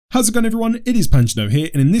How's it going everyone, it is Panjno here,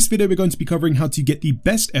 and in this video we're going to be covering how to get the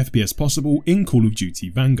best FPS possible in Call of Duty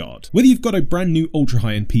Vanguard. Whether you've got a brand new ultra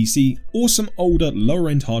high-end PC or some older lower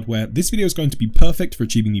end hardware, this video is going to be perfect for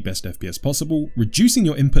achieving the best FPS possible, reducing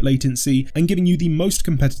your input latency and giving you the most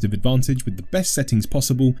competitive advantage with the best settings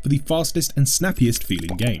possible for the fastest and snappiest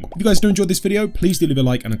feeling game. If you guys do enjoy this video, please do leave a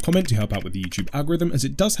like and a comment to help out with the YouTube algorithm, as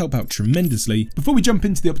it does help out tremendously. Before we jump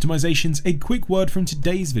into the optimizations, a quick word from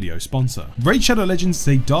today's video sponsor. Raid Shadow Legends is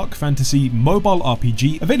a dark fantasy mobile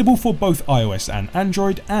RPG available for both iOS and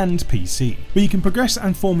Android and PC, where you can progress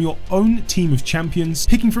and form your own team of champions,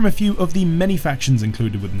 picking from a few of the many factions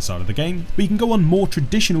included within inside of the game, where you can go on more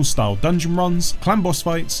traditional style dungeon runs, clan boss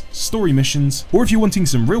fights, story missions, or if you're wanting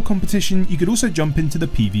some real competition, you could also jump into the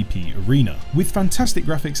PvP arena. With fantastic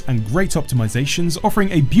graphics and great optimizations, offering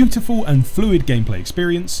a beautiful and fluid gameplay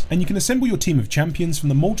experience, and you can assemble your team of champions from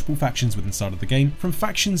the multiple factions within inside of the game, from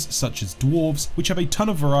factions such as dwarves, which have a ton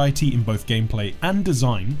of variety in both gameplay and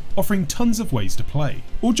design, offering tons of ways to play.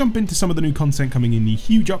 Or jump into some of the new content coming in the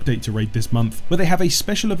huge update to Raid this month, where they have a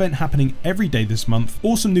special event happening every day this month,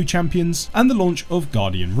 awesome new champions, and the launch of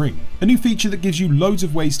Guardian Ring, a new feature that gives you loads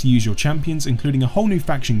of ways to use your champions, including a whole new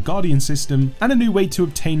faction Guardian system, and a new way to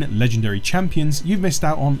obtain legendary champions you've missed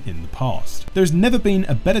out on in the past. There's never been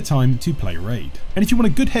a better time to play Raid. And if you want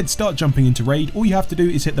a good head start jumping into Raid, all you have to do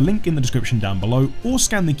is hit the link in the description down below, or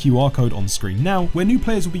scan the QR code on screen now, where new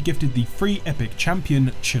players will be gifted the free epic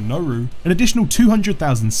champion Chinoru, an additional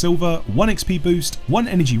 200,000 silver, 1 XP boost, 1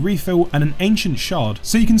 energy refill, and an ancient shard,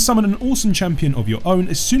 so you can summon an awesome champion of your own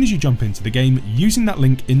as soon as you jump into the game using that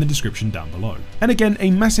link in the description down below. And again,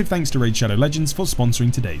 a massive thanks to Raid Shadow Legends for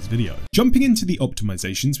sponsoring today's video. Jumping into the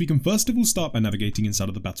optimizations, we can first of all start by navigating inside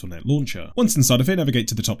of the Battle.net launcher. Once inside of it, navigate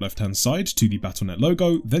to the top left hand side to the Battle.net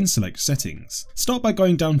logo, then select settings. Start by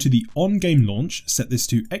going down to the on-game launch, set this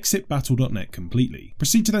to exit battle.net completely.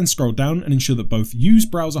 Proceed to then scroll down and ensure that both use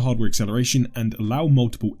browser hardware acceleration and allow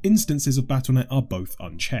multiple instances of Battle.net are both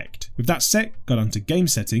unchecked. With that set, go down to game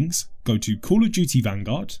settings, go to Call of Duty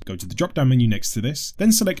Vanguard, go to the drop down menu next to this,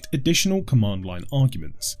 then select additional command line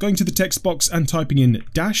arguments. Going to the text box and typing in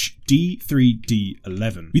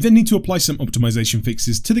 -D3D11. We then need to apply some optimization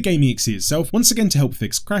fixes to the game exe itself, once again to help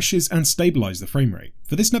fix crashes and stabilize the frame rate.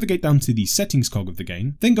 For this, navigate down to the settings cog of the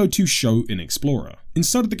game, then go to show in Explorer.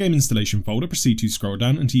 Inside of the game installation folder, proceed to scroll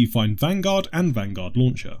down until you find Vanguard and Vanguard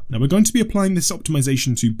Launcher. Now we're going to be applying this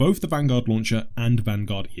optimization to both the Vanguard Launcher and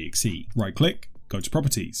Vanguard exe. Right click, go to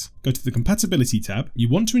Properties. Go to the Compatibility tab. You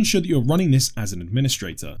want to ensure that you're running this as an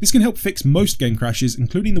administrator. This can help fix most game crashes,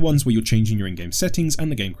 including the ones where you're changing your in-game settings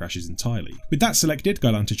and the game crashes entirely. With that selected,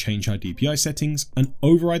 go down to Change High DPI Settings and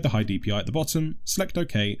override the high DPI at the bottom, select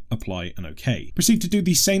OK, Apply and OK. Proceed to do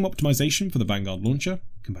the same optimization for the Vanguard Launcher,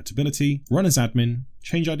 Compatibility, Run as Admin,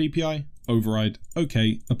 Change High DPI, override,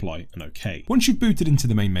 OK, apply and OK. Once you've booted into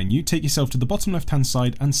the main menu, take yourself to the bottom left hand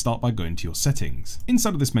side and start by going to your settings.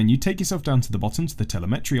 Inside of this menu, take yourself down to the bottom to the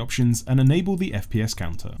telemetry options and enable the FPS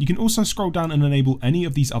counter. You can also scroll down and enable any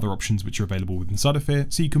of these other options which are available within inside of here,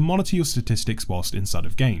 so you can monitor your statistics whilst inside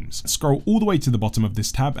of games. Scroll all the way to the bottom of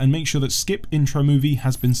this tab and make sure that skip intro movie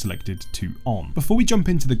has been selected to on. Before we jump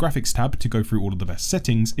into the graphics tab to go through all of the best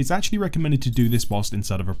settings, it's actually recommended to do this whilst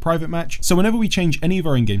inside of a private match, so whenever we change any of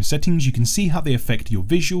our in-game settings, you can see how they affect your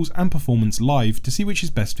visuals and performance live to see which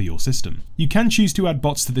is best for your system. You can choose to add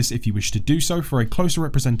bots to this if you wish to do so for a closer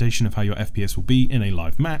representation of how your FPS will be in a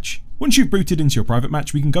live match. Once you've booted into your private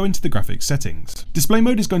match, we can go into the graphics settings. Display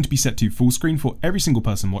mode is going to be set to full screen for every single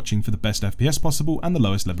person watching for the best FPS possible and the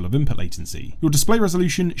lowest level of input latency. Your display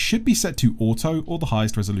resolution should be set to auto or the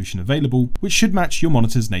highest resolution available, which should match your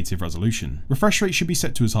monitor's native resolution. Refresh rate should be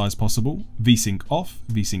set to as high as possible, VSync off,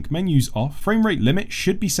 VSync menus off, frame rate limit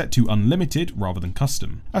should be set to unlimited rather than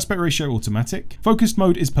custom. Aspect ratio automatic. Focused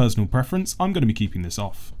mode is personal preference, I'm going to be keeping this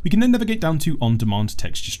off. We can then navigate down to on-demand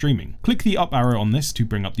texture streaming. Click the up arrow on this to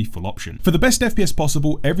bring up the full option. For the best FPS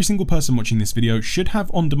possible, every single person watching this video should have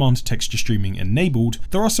on-demand texture streaming enabled.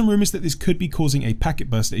 There are some rumors that this could be causing a packet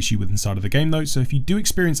burst issue with inside of the game though, so if you do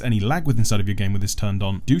experience any lag with inside of your game with this turned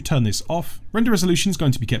on, do turn this off. Render resolution is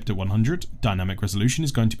going to be kept at 100, dynamic resolution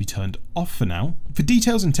is going to be turned off for now. For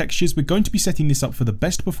details and textures, we're going to be setting this up for the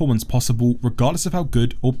best performance possible, regardless of how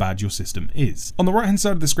good or bad your system is. On the right hand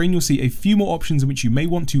side of the screen, you'll see a few more options in which you may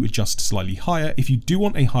want to adjust slightly higher if you do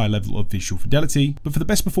want a higher level of visual fidelity, but for the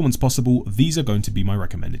best performance possible, these are going to be my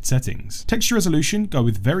recommended settings. Texture resolution, go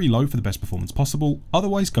with very low for the best performance possible,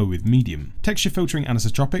 otherwise go with medium. Texture filtering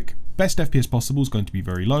anisotropic, best FPS possible is going to be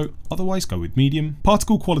very low, otherwise go with medium.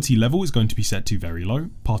 Particle quality level is going to be set to very low.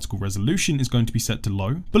 Particle resolution is going to be set to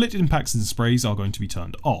low. Bullet impacts and sprays are going to be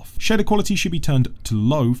turned off. Shader quality should be turned to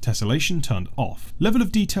low, tessellation turned off. Level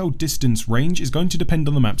of detail, distance, range is going to depend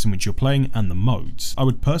on the maps in which you're playing and the modes. I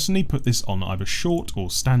would personally put this on either short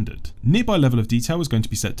or standard. Nearby level of detail is going to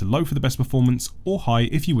be set to low for the best performance, or high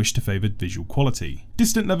if you wish to favour visual quality.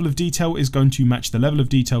 Distant level of detail is going to match the level of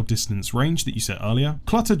detail, distance, range that you set earlier.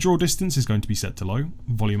 Clutter draw distance is going to be set to low.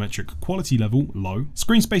 Volumetric quality level, low.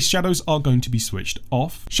 Screen space shadows are going to be switched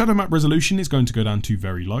off. Shadow map resolution is going to go down to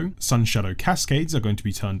very low. Sun shadow cascades are going to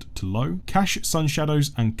be turned to low. Cache sun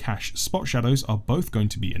shadows and cache spot shadows are both going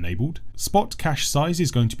to be enabled. Spot cache size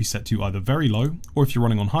is going to be set to either very low, or if you're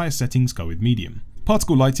running on higher settings, go with medium.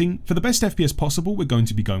 Particle lighting, for the best FPS possible we're going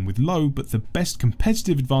to be going with low, but the best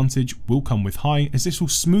competitive advantage will come with high, as this will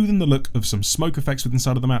smoothen the look of some smoke effects within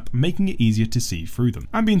inside of the map, making it easier to see through them.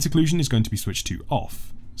 Ambient occlusion is going to be switched to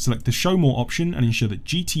off. Select the show more option and ensure that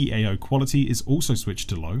GTAO quality is also switched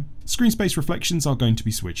to low. Screen space reflections are going to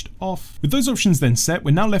be switched off. With those options then set,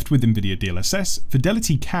 we're now left with Nvidia DLSS,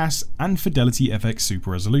 Fidelity CAS, and Fidelity FX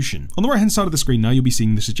Super Resolution. On the right hand side of the screen now you'll be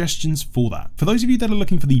seeing the suggestions for that. For those of you that are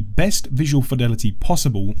looking for the best visual fidelity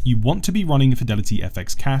possible, you want to be running Fidelity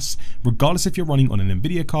FX CAS, regardless if you're running on an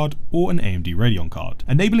Nvidia card or an AMD Radeon card.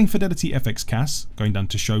 Enabling Fidelity FX CAS, going down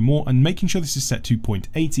to show more, and making sure this is set to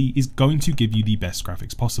 0.80 is going to give you the best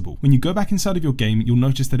graphics possible. When you go back inside of your game, you'll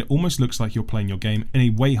notice that it almost looks like you're playing your game in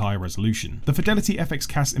a way higher resolution. The Fidelity FX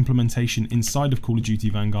CAS implementation inside of Call of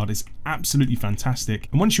Duty Vanguard is absolutely fantastic,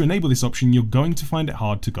 and once you enable this option, you're going to find it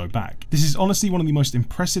hard to go back. This is honestly one of the most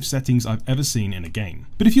impressive settings I've ever seen in a game.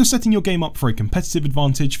 But if you're setting your game up for a competitive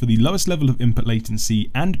advantage for the lowest level of input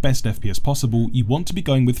latency and best FPS possible, you want to be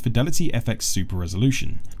going with Fidelity FX Super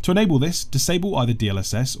Resolution. To enable this, disable either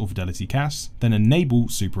DLSS or Fidelity CAS, then enable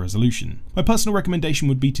Super Resolution. My personal recommendation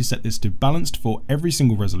would be to set this to balanced for every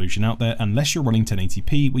single resolution out there, unless you're running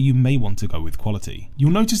 1080p, where you may want to go with quality.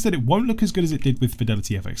 You'll notice that it won't look as good as it did with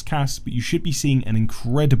Fidelity FX CAS, but you should be seeing an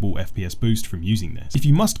incredible FPS boost from using this. If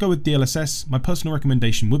you must go with DLSS, my personal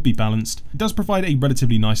recommendation would be balanced. It does provide a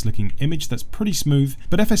relatively nice looking image that's pretty smooth,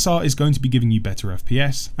 but FSR is going to be giving you better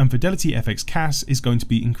FPS, and Fidelity FX CAS is going to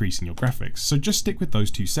be increasing your graphics. So just stick with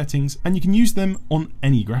those two settings, and you can use them on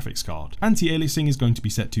any graphics card. Anti-aliasing is going to be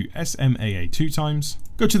set to SMAA 2 times.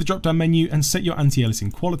 Go to the drop down menu and set your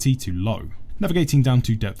anti-aliasing quality to low. Navigating down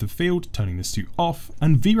to depth of field, turning this to off,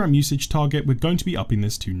 and VRAM usage target, we're going to be upping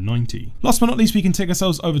this to 90. Last but not least, we can take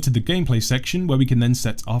ourselves over to the gameplay section, where we can then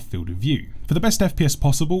set our field of view. For the best FPS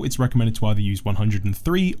possible, it's recommended to either use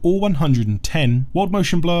 103 or 110. World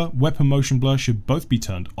motion blur, weapon motion blur should both be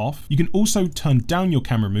turned off. You can also turn down your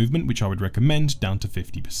camera movement, which I would recommend, down to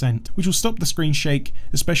 50%, which will stop the screen shake,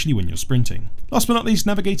 especially when you're sprinting. Last but not least,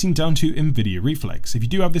 navigating down to Nvidia Reflex. If you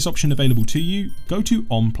do have this option available to you, go to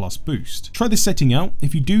On plus Boost. Try this setting out.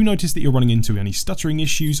 If you do notice that you're running into any stuttering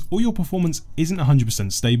issues or your performance isn't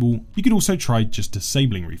 100% stable, you could also try just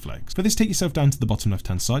disabling Reflex. For this, take yourself down to the bottom left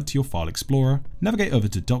hand side to your file explorer, navigate over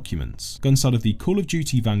to Documents, go inside of the Call of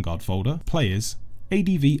Duty Vanguard folder, Players,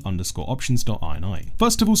 adv_options.ini.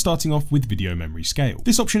 First of all, starting off with video memory scale.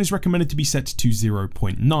 This option is recommended to be set to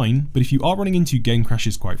 0.9, but if you are running into game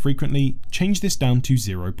crashes quite frequently, change this down to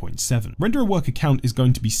 0.7. Renderer worker count is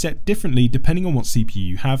going to be set differently depending on what CPU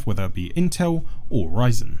you have, whether it be Intel or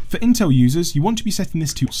Ryzen. For Intel users, you want to be setting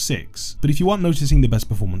this to 6, but if you aren't noticing the best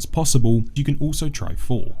performance possible, you can also try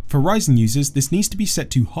 4. For Ryzen users, this needs to be set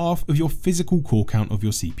to half of your physical core count of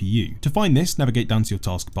your CPU. To find this, navigate down to your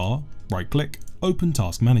taskbar, right click, open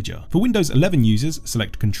Task Manager. For Windows 11 users,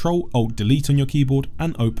 select Ctrl-Alt-Delete on your keyboard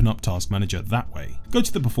and open up Task Manager that way. Go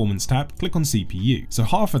to the Performance tab, click on CPU. So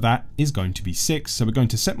half of that is going to be 6, so we're going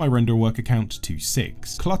to set my renderer worker count to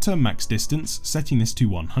 6. Clutter max distance, setting this to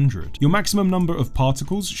 100. Your maximum number of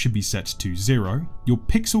particles should be set to 0. Your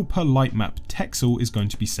pixel per light map texel is going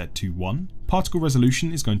to be set to 1. Particle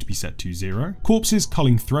resolution is going to be set to 0. Corpses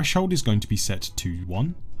culling threshold is going to be set to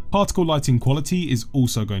 1. Particle lighting quality is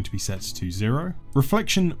also going to be set to 0.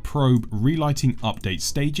 Reflection probe relighting update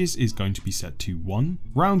stages is going to be set to 1.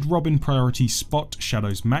 Round robin priority spot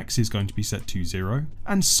shadows max is going to be set to 0.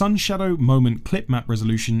 And sun shadow moment clip map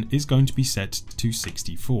resolution is going to be set to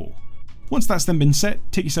 64. Once that's then been set,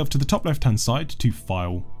 take yourself to the top left hand side to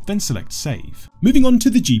File, then select Save. Moving on to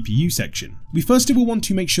the GPU section. We first of all want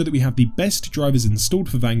to make sure that we have the best drivers installed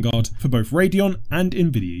for Vanguard for both Radeon and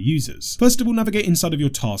Nvidia users. First of all, navigate inside of your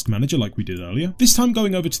task manager like we did earlier, this time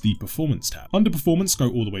going over to the Performance tab. Under Performance, go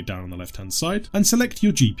all the way down on the left hand side and select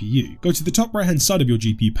your GPU. Go to the top right hand side of your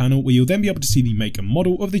GPU panel where you'll then be able to see the make and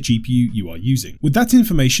model of the GPU you are using. With that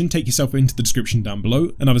information, take yourself into the description down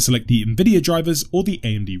below and either select the Nvidia drivers or the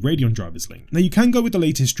AMD Radeon drivers link. Now you can go with the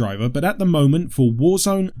latest driver, but at the moment for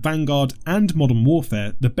Warzone, Vanguard and Modern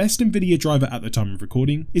Warfare, the best Nvidia driver at the time of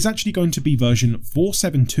recording is actually going to be version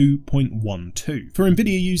 472.12. For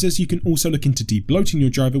Nvidia users, you can also look into de-bloating your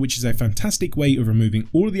driver, which is a fantastic way of removing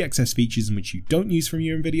all of the excess features in which you don't use from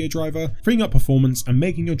your Nvidia driver, freeing up performance and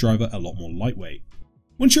making your driver a lot more lightweight.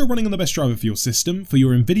 Once you're running on the best driver for your system, for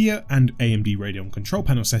your Nvidia and AMD Radeon control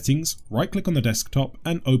panel settings, right-click on the desktop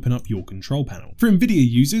and open up your control panel. For Nvidia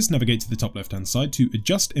users, navigate to the top left-hand side to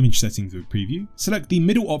adjust image settings with preview, select the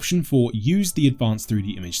middle option for use the advanced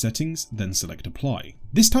 3D image settings, then select apply.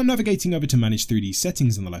 This time navigating over to manage 3D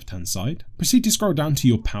settings on the left hand side, proceed to scroll down to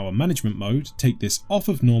your power management mode, take this off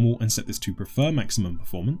of normal and set this to prefer maximum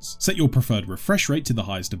performance. Set your preferred refresh rate to the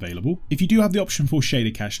highest available. If you do have the option for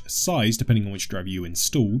shader cache size depending on which driver you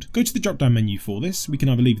installed, go to the drop down menu for this. We can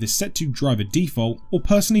either leave this set to driver default, or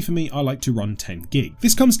personally for me I like to run 10 gig.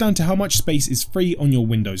 This comes down to how much space is free on your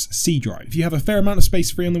Windows C drive. If you have a fair amount of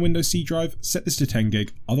space free on the Windows C drive, set this to 10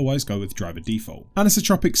 gig, otherwise go with driver default.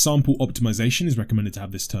 Anisotropic sample optimization is recommended to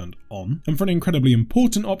have this turned on, and for an incredibly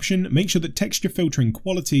important option, make sure that texture filtering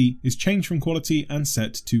quality is changed from quality and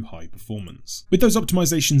set to high performance. With those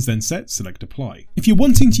optimizations then set, select apply. If you're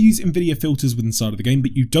wanting to use Nvidia filters within inside of the game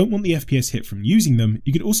but you don't want the FPS hit from using them,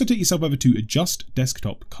 you can also take yourself over to adjust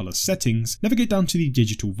desktop color settings, navigate down to the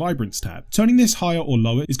digital vibrance tab. Turning this higher or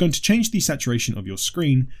lower is going to change the saturation of your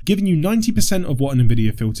screen, giving you 90% of what an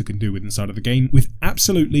Nvidia filter can do within inside of the game with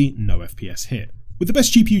absolutely no FPS hit. With the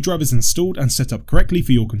best GPU drivers installed and set up correctly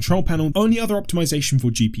for your control panel, only other optimization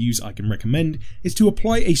for GPUs I can recommend is to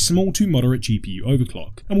apply a small to moderate GPU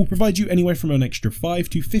overclock, and will provide you anywhere from an extra 5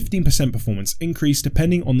 to 15% performance increase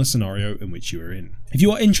depending on the scenario in which you are in. If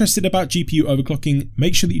you are interested about GPU overclocking,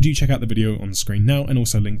 make sure that you do check out the video on the screen now and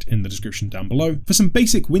also linked in the description down below for some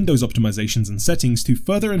basic Windows optimizations and settings to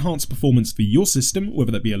further enhance performance for your system,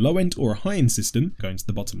 whether that be a low-end or a high-end system. Going to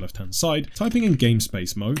the bottom left-hand side, typing in game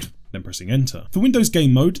space mode, then pressing enter. For Windows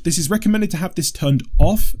game mode, this is recommended to have this turned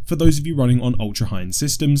off for those of you running on ultra high-end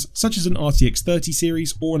systems, such as an RTX 30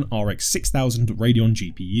 series or an RX 6000 Radeon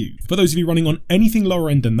GPU. For those of you running on anything lower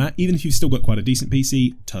end than that, even if you've still got quite a decent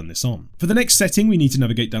PC, turn this on. For the next setting, we need to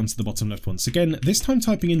navigate down to the bottom left once again, this time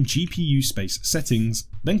typing in GPU space settings,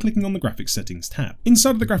 then clicking on the graphics settings tab.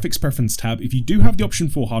 Inside of the graphics preference tab, if you do have the option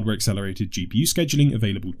for hardware accelerated GPU scheduling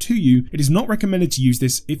available to you, it is not recommended to use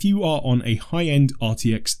this if you are on a high-end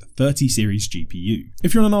RTX 30 series GPU.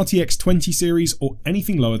 If you're on an RTX 20 series or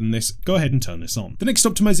anything lower than this, go ahead and turn this on. The next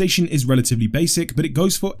optimization is relatively basic, but it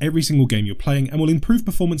goes for every single game you're playing and will improve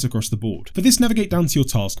performance across the board. For this, navigate down to your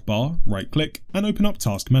taskbar, right click, and open up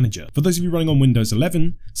Task Manager. For those of you running on Windows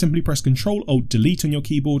 11, simply press Ctrl-Alt-Delete on your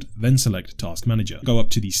keyboard, then select Task Manager. Go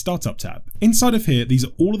up to the Startup tab. Inside of here, these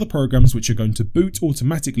are all of the programs which are going to boot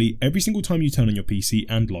automatically every single time you turn on your PC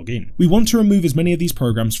and log in. We want to remove as many of these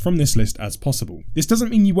programs from this list as possible. This doesn't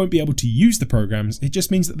mean you won't be able to use the programs, it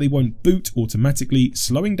just means that they won't boot automatically,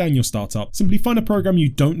 slowing down your startup. Simply find a program you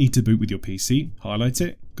don't need to boot with your PC, highlight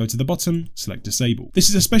it, go to the bottom, select disable. This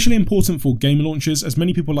is especially important for game launchers, as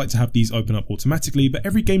many people like to have these open up automatically, but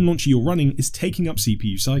every game launcher you're running is taking up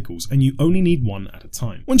CPU cycles and you only need one at a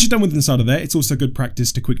time. Once you're done with inside of there, it's also good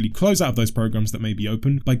practice to quickly close out of those programs that may be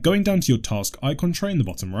open by going down to your task icon tray in the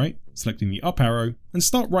bottom right, selecting the up arrow, and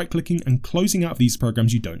start right clicking and closing out of these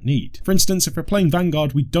programs you don't need. For instance, if we're playing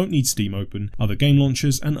Vanguard, we don't need Steam open, other game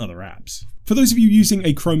launchers and other apps. For those of you using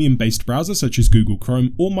a Chromium based browser such as Google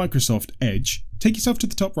Chrome or Microsoft Edge, take yourself to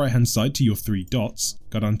the top right hand side to your three dots,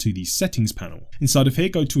 go down to the settings panel. Inside of here,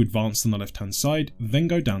 go to advanced on the left hand side, then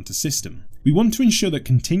go down to system. We want to ensure that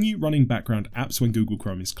continue running background apps when Google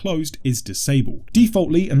Chrome is closed is disabled.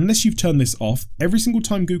 Defaultly, unless you've turned this off, every single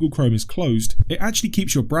time Google Chrome is closed, it actually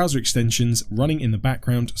keeps your browser extensions running in the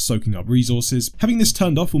background, soaking up resources. Having this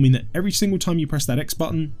turned off will mean that every single time you press that X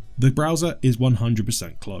button, the browser is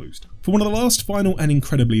 100% closed. For one of the last, final and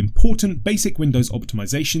incredibly important basic Windows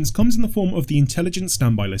optimizations comes in the form of the Intelligent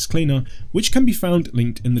Standby List Cleaner, which can be found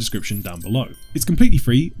linked in the description down below. It's completely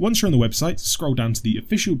free. Once you're on the website, scroll down to the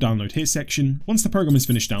official download here section selection. Once the program is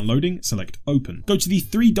finished downloading, select Open. Go to the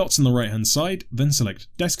 3 dots on the right hand side, then select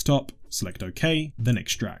Desktop, select OK, then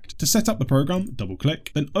Extract. To set up the program, double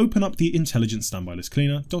click, then open up the Intelligent Standby List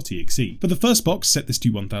Cleaner.exe. For the first box, set this to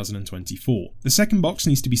 1024. The second box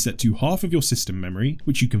needs to be set to half of your system memory,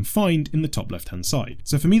 which you can find in the top left hand side.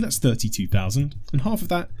 So for me that's 32,000, and half of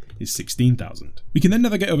that is 16,000. We can then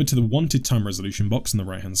navigate over to the wanted time resolution box on the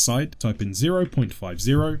right hand side, type in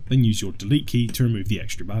 0.50, then use your delete key to remove the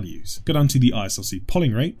extra values. Go down to the ISRC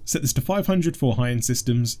polling rate, set this to 500 for high-end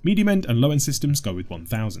systems, medium-end and low-end systems go with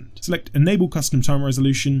 1000. Select enable custom time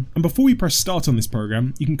resolution, and before we press start on this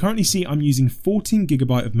program, you can currently see I'm using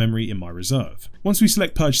 14GB of memory in my reserve. Once we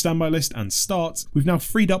select purge standby list and start, we've now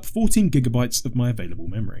freed up 14GB of my available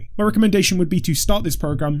memory. My recommendation would be to start this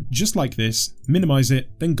program just like this, minimize it,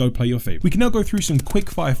 then go play your favorite. We can now go through some quick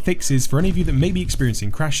fire fixes for any of you that may be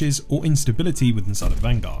experiencing crashes or instability with inside of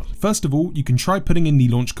Vanguard. First of all, you can try putting in the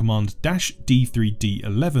launch command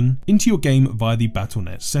 -D3D11 into your game via the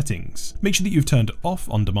Battle.net settings. Make sure that you've turned off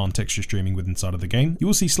on-demand texture streaming with inside of the game. You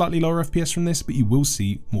will see slightly lower FPS from this, but you will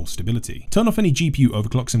see more stability. Turn off any GPU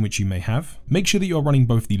overclocks in which you may have. Make sure that you are running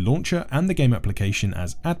both the launcher and the game application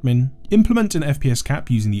as admin. Implement an FPS cap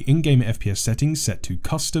using the Ingame FPS settings set to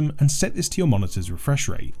custom and set this to your monitor's refresh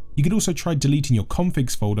rate. You could also try deleting your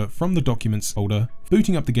configs folder from the documents folder,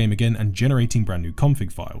 booting up the game again and generating brand new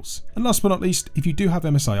config files. And last but not least, if you do have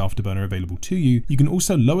MSI Afterburner available to you, you can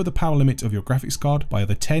also lower the power limit of your graphics card by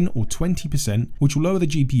either 10 or 20%, which will lower the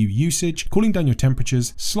GPU usage, cooling down your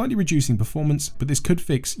temperatures, slightly reducing performance, but this could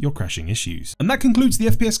fix your crashing issues. And that concludes the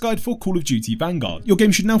FPS guide for Call of Duty Vanguard. Your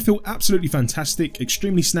game should now feel absolutely fantastic,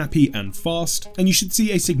 extremely snappy and fast, and you should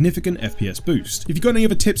see a significant FPS boost. If you've got any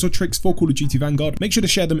other tips or tricks for Call of Duty Vanguard, make sure to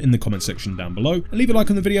share them in the comment section down below, and leave a like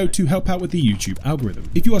on the video to help out with the YouTube algorithm.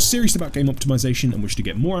 If you are serious about game optimization and wish to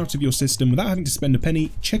get more out of your system without having to spend a penny,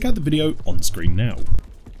 check out the video on screen now.